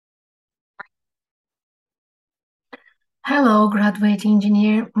Hello, graduate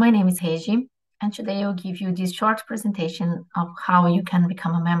engineer. My name is Heiji, and today I'll give you this short presentation of how you can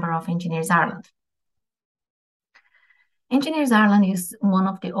become a member of Engineers Ireland. Engineers Ireland is one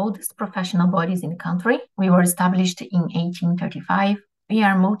of the oldest professional bodies in the country. We were established in 1835. We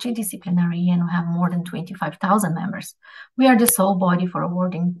are multidisciplinary and we have more than 25,000 members. We are the sole body for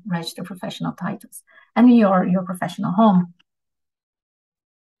awarding registered professional titles, and we are your professional home.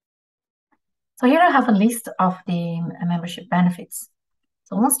 So here I have a list of the membership benefits.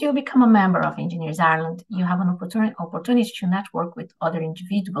 So once you become a member of Engineers Ireland, you have an opportunity to network with other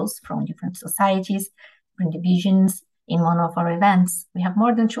individuals from different societies, different divisions in one of our events. We have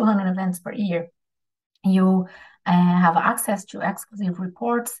more than 200 events per year. You have access to exclusive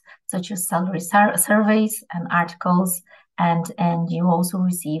reports such as salary surveys and articles, and you also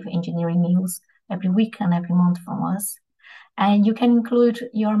receive engineering news every week and every month from us. And you can include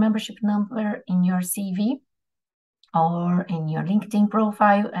your membership number in your CV or in your LinkedIn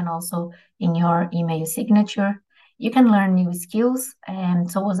profile and also in your email signature. You can learn new skills,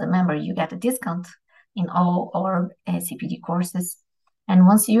 and so as a member, you get a discount in all our CPD courses. And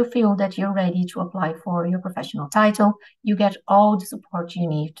once you feel that you're ready to apply for your professional title, you get all the support you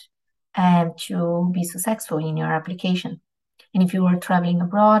need to be successful in your application. And if you are traveling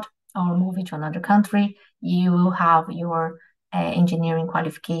abroad or moving to another country, you will have your engineering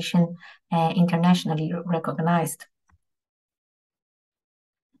qualification internationally recognized.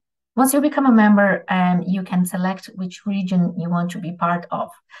 Once you become a member, you can select which region you want to be part of.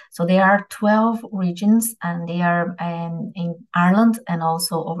 So there are 12 regions, and they are in Ireland and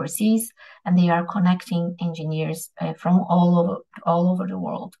also overseas, and they are connecting engineers from all over the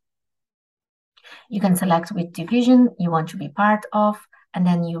world. You can select which division you want to be part of, and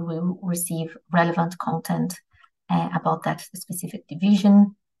then you will receive relevant content about that specific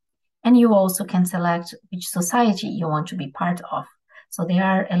division. And you also can select which society you want to be part of. So there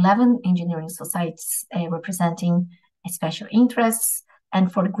are 11 engineering societies representing special interests.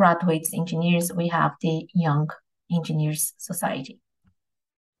 And for the graduates engineers, we have the Young Engineers Society.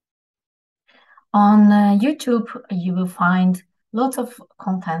 On YouTube, you will find lots of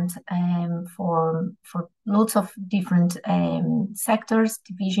content for lots of different sectors,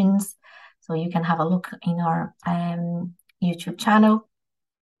 divisions. So you can have a look in our YouTube channel.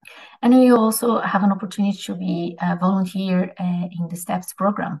 And we also have an opportunity to be a volunteer in the STEPS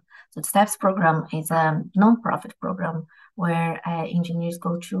program. So the STEPS program is a non-profit program where engineers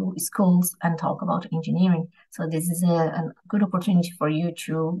go to schools and talk about engineering. So this is a good opportunity for you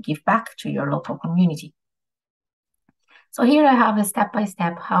to give back to your local community. So here I have a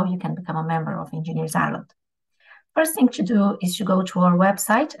step-by-step how you can become a member of Engineers Ireland. First thing to do is to go to our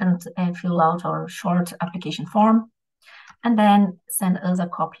website and fill out our short application form, and then send us a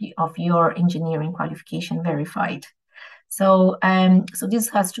copy of your engineering qualification verified. So, so this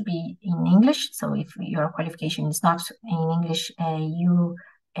has to be in English. So if your qualification is not in English, you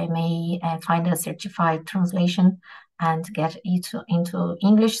may find a certified translation and get it into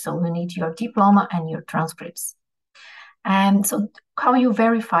English. So we need your diploma and your transcripts. And so how you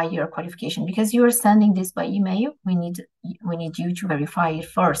verify your qualification, because you are sending this by email, we need you to verify it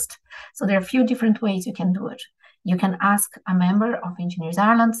first. So there are a few different ways you can do it. You can ask a member of Engineers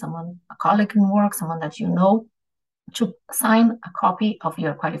Ireland, a colleague in work, someone that you know, to sign a copy of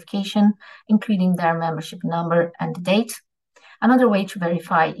your qualification, including their membership number and the date. Another way to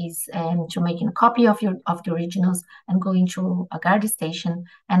verify is to make a copy of the originals and go into a Garda station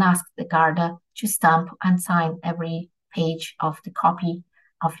and ask the Garda to stamp and sign every page of the copy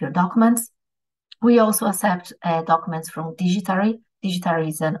of your documents. We also accept documents from Digitary. Digitary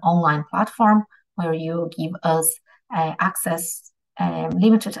is an online platform where you give us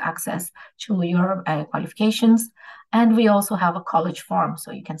limited access to your qualifications. And we also have a college form.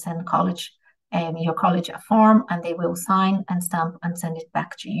 So you can send your college a form, and they will sign and stamp and send it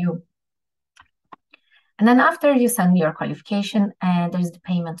back to you. And then after you send your qualification, there's the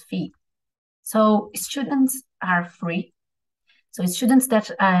payment fee. So students are free. So students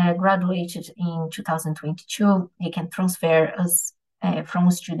that graduated in 2022, they can transfer us from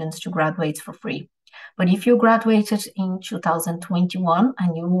students to graduates for free. But if you graduated in 2021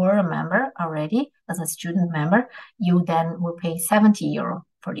 and you were a member already as a student member, you then will pay €70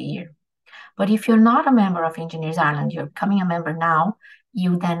 for the year. But if you're not a member of Engineers Ireland, you're becoming a member now,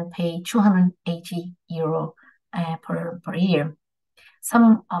 you then pay €280 per year.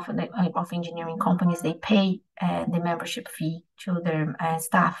 Some of engineering companies, they pay the membership fee to their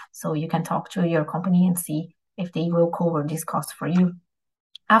staff. So you can talk to your company and see if they will cover this cost for you.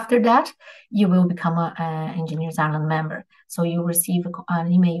 After that, you will become an Engineers Ireland member. So you receive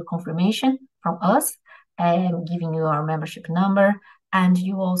an email confirmation from us giving you our membership number, and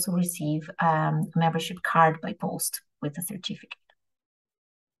you also receive a membership card by post with a certificate.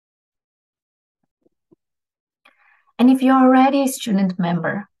 And if you're already a student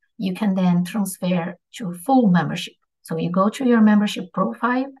member, you can then transfer to full membership. So you go to your membership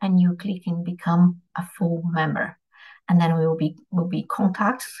profile and you click in Become a Full Member. And then we will be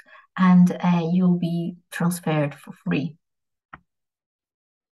contacted and you'll be transferred for free.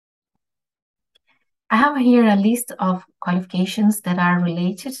 I have here a list of qualifications that are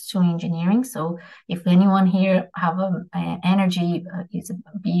related to engineering. So if anyone here have energy, is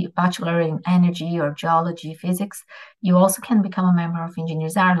a bachelor in energy or geology, physics, you also can become a member of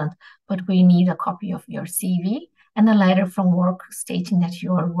Engineers Ireland, but we need a copy of your CV and a letter from work stating that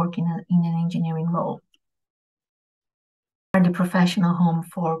you are working in an engineering role. The professional home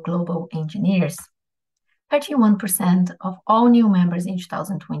for global engineers. 31% of all new members in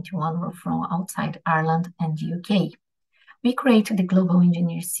 2021 were from outside Ireland and the UK. We created the Global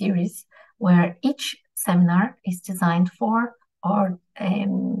Engineers series, where each seminar is designed for or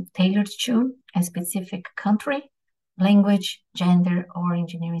tailored to a specific country, language, gender, or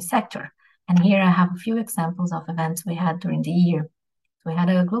engineering sector. And here I have a few examples of events we had during the year. So we had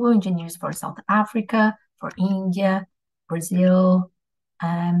a Global Engineers for South Africa, for India, Brazil,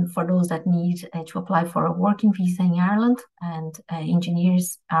 for those that need to apply for a working visa in Ireland, and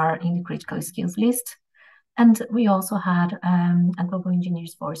engineers are in the critical skills list. And we also had a Global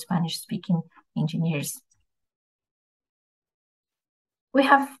Engineers for Spanish-speaking engineers. We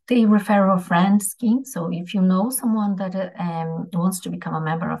have the Referral Friend scheme. So if you know someone that wants to become a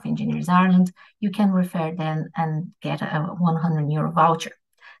member of Engineers Ireland, you can refer them and get a €100 voucher.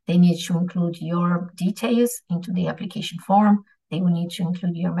 They need to include your details into the application form. They will need to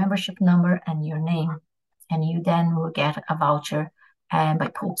include your membership number and your name, and you then will get a voucher by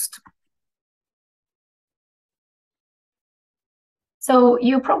post. So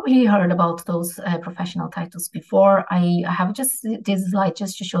you probably heard about those professional titles before. I have just this slide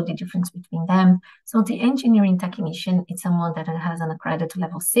just to show the difference between them. So the engineering technician is someone that has an accredited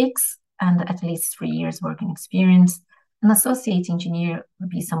level 6 and at least 3 years working experience. An associate engineer would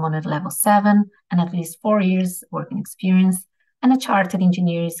be someone at level 7 and at least 4 years working experience. And a chartered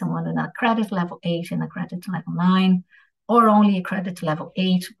engineer is someone with an accredited level 8 and accredited level 9, or only accredited level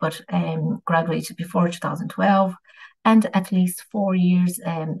 8, but graduated before 2012, and at least 4 years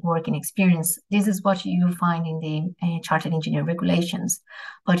working experience. This is what you find in the chartered engineer regulations.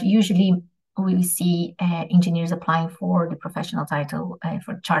 But usually we see engineers applying for the professional title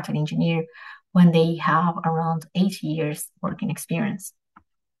for chartered engineer when they have around 8 years working experience.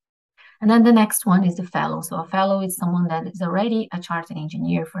 And then the next one is the fellow. So a fellow is someone that is already a chartered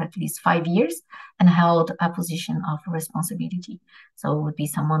engineer for at least 5 years and held a position of responsibility. So it would be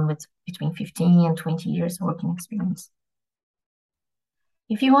someone with between 15 and 20 years working experience.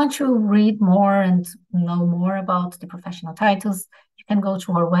 If you want to read more and know more about the professional titles, you can go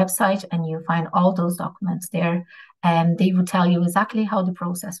to our website and you find all those documents there. And they will tell you exactly how the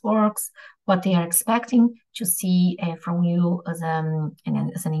process works, what they are expecting to see from you as an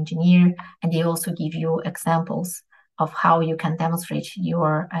engineer. And they also give you examples of how you can demonstrate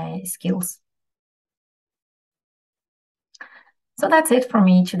your skills. So that's it for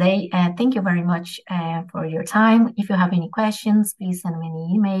me today. Thank you very much for your time. If you have any questions, please send me an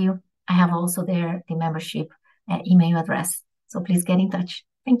email. I have also there the membership email address. So please get in touch.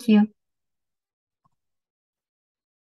 Thank you.